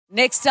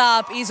Next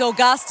up is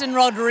Agustin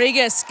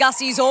Rodriguez.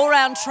 Gussie's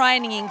all-round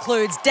training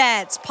includes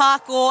dance,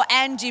 parkour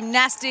and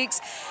gymnastics,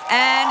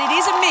 and it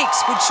is a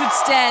mix which should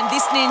stand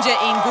this ninja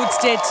in good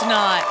stead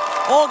tonight.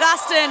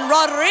 Agustin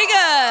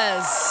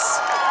Rodriguez.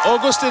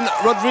 Agustin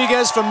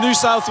Rodriguez from New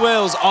South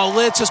Wales, our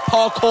latest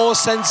parkour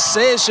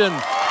sensation.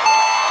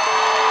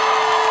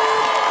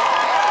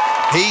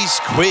 He's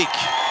quick.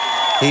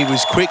 He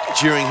was quick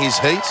during his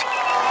heat.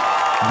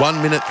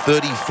 1 minute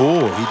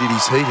 34 he did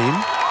his heat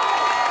in.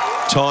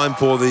 Time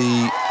for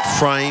the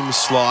frame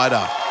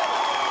slider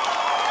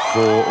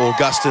for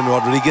Agustin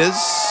Rodriguez.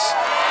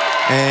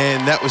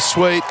 And that was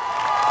sweet.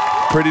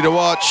 Pretty to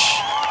watch.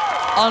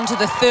 On to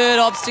the third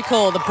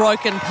obstacle, the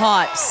broken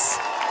pipes.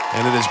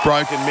 And it has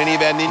broken many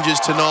of our ninjas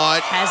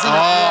tonight. Hasn't it?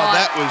 Right?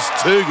 That was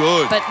too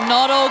good. But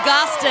not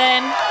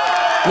Agustin.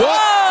 What?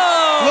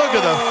 Whoa! Look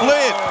at the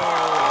flip.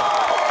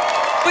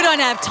 We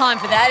don't have time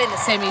for that in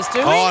the semis, do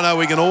we? Oh, no,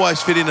 we can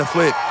always fit in a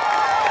flip.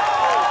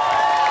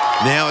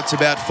 Now it's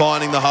about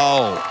finding the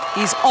hole.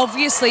 He's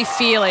obviously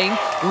feeling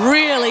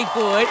really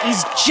good.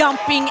 He's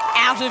jumping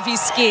out of his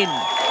skin.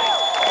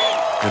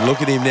 And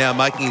look at him now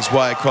making his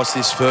way across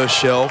this first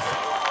shelf.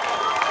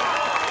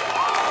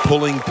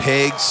 Pulling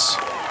pegs,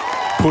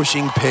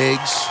 pushing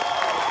pegs,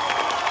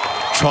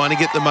 trying to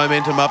get the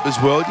momentum up as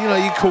well. You know,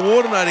 you're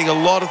coordinating a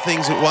lot of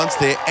things at once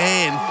there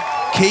and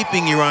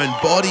keeping your own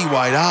body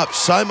weight up.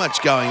 So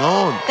much going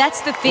on.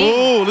 That's the thing.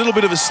 Oh, a little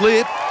bit of a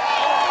slip.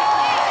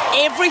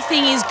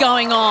 Everything is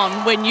going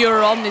on when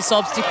you're on this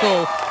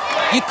obstacle.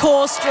 Your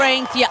core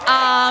strength, your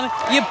arm,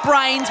 your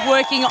brain's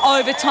working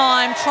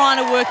overtime,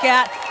 trying to work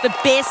out the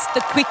best,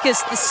 the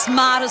quickest, the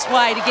smartest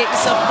way to get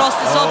yourself across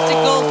this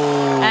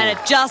obstacle. And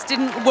it just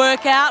didn't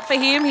work out for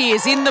him. He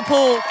is in the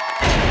pool.